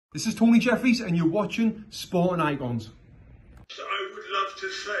This is Tony Jeffries and you're watching Sporting Icons. I would love to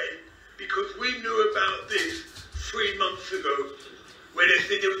say, because we knew about this 3 months ago, when they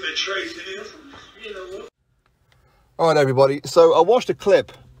said there was a trace in it, you know what? Alright everybody, so I watched a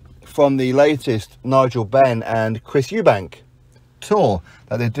clip from the latest Nigel Benn and Chris Eubank tour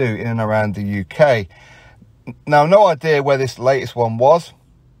that they do in and around the UK. Now, no idea where this latest one was.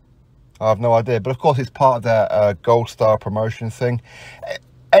 I have no idea, but of course it's part of their Gold Star promotion thing.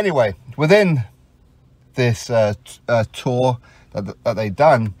 Anyway, within this tour that they've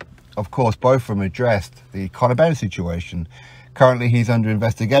done, of course, both of them addressed the Conor Benn situation. Currently, he's under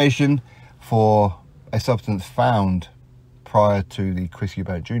investigation for a substance found prior to the Chris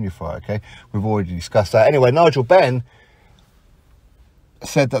Eubank Jr. fight, okay? We've already discussed that. Anyway, Nigel Benn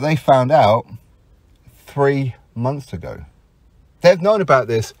said that they found out 3 months ago. They've known about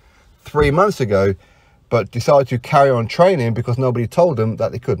this 3 months ago, but decided to carry on training because nobody told them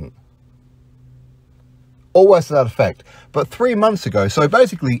that they couldn't. Always to that effect. But 3 months ago, so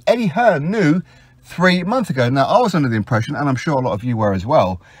basically Eddie Hearn knew 3 months ago. Now, I was under the impression, and I'm sure a lot of you were as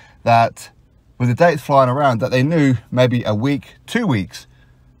well, that with the dates flying around, that they knew maybe a week, 2 weeks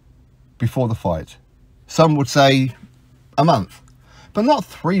before the fight. Some would say a month, but not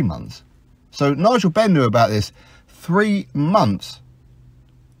 3 months. So Nigel Benn knew about this 3 months.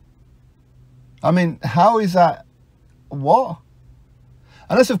 I mean, how is that? What?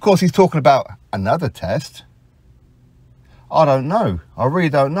 Unless, of course, he's talking about another test. I don't know. I really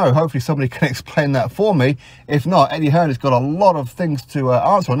don't know. Hopefully somebody can explain that for me. If not, Eddie Hearn has got a lot of things to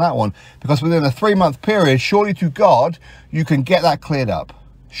answer on that one. Because within a 3 month period, surely to God, you can get that cleared up.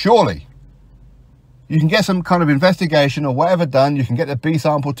 Surely. You can get some kind of investigation or whatever done. You can get the B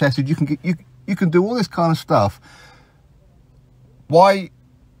sample tested. You can do all this kind of stuff. Why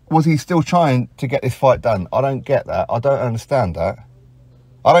was he still trying to get this fight done? I don't get that. I don't understand that.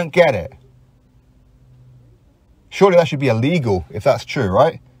 I don't get it. Surely that should be illegal if that's true,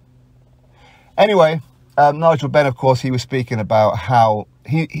 right? Anyway, Nigel Benn, of course, he was speaking about how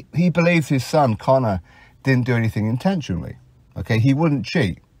he believes his son, Conor, didn't do anything intentionally. Okay, he wouldn't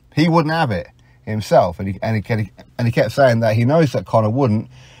cheat. He wouldn't have it himself. And he kept saying that he knows that Conor wouldn't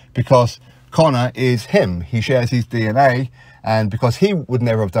because Conor is him. He shares his DNA. And because he would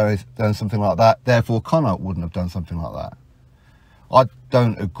never have done something like that, therefore Conor wouldn't have done something like that. I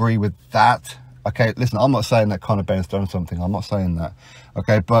don't agree with that. Okay, listen, I'm not saying that Conor Benn's done something. I'm not saying that.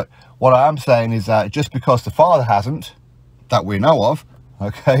 Okay, but what I am saying is that just because the father hasn't, that we know of,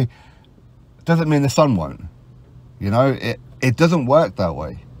 okay, doesn't mean the son won't. You know, it doesn't work that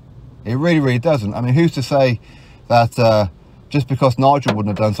way. It really, really doesn't. I mean, who's to say that just because Nigel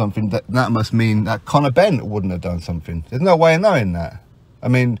wouldn't have done something, that must mean that Conor Benn wouldn't have done something? There's no way of knowing that. I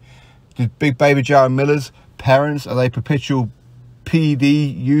mean, did Big Baby Jarrah Miller's parents, are they perpetual PED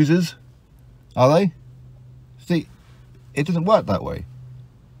users? Are they? See, it doesn't work that way.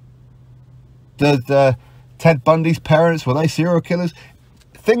 Does Ted Bundy's parents, were they serial killers?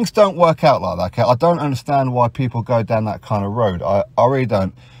 Things don't work out like that, okay? I don't understand why people go down that kind of road. I really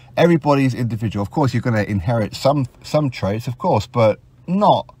don't. Everybody's individual. Of course, you're going to inherit some traits, of course, but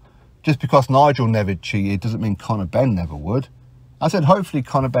not just because Nigel never cheated doesn't mean Conor Benn never would. I said hopefully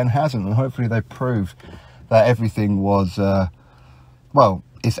Conor Benn hasn't, and hopefully they proved that everything was, well,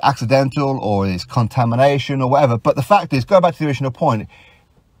 it's accidental or it's contamination or whatever. But the fact is, go back to the original point,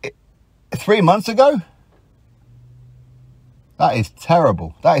 3 months ago? That is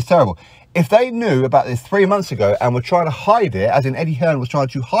terrible. That is terrible. If they knew about this 3 months ago and were trying to hide it, as in Eddie Hearn was trying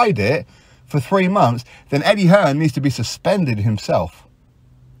to hide it for 3 months, then Eddie Hearn needs to be suspended himself.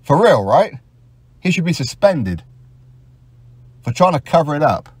 For real, right? He should be suspended for trying to cover it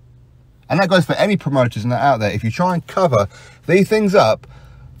up. And that goes for any promoters out there. If you try and cover these things up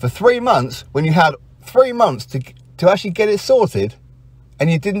for 3 months, when you had 3 months to actually get it sorted,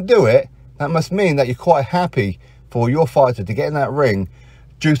 and you didn't do it, that must mean that you're quite happy for your fighter to get in that ring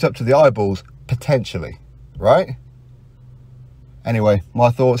juiced up to the eyeballs, potentially, right? Anyway, my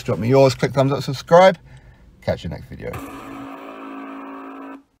thoughts, drop me yours, click thumbs up, subscribe. Catch you next video.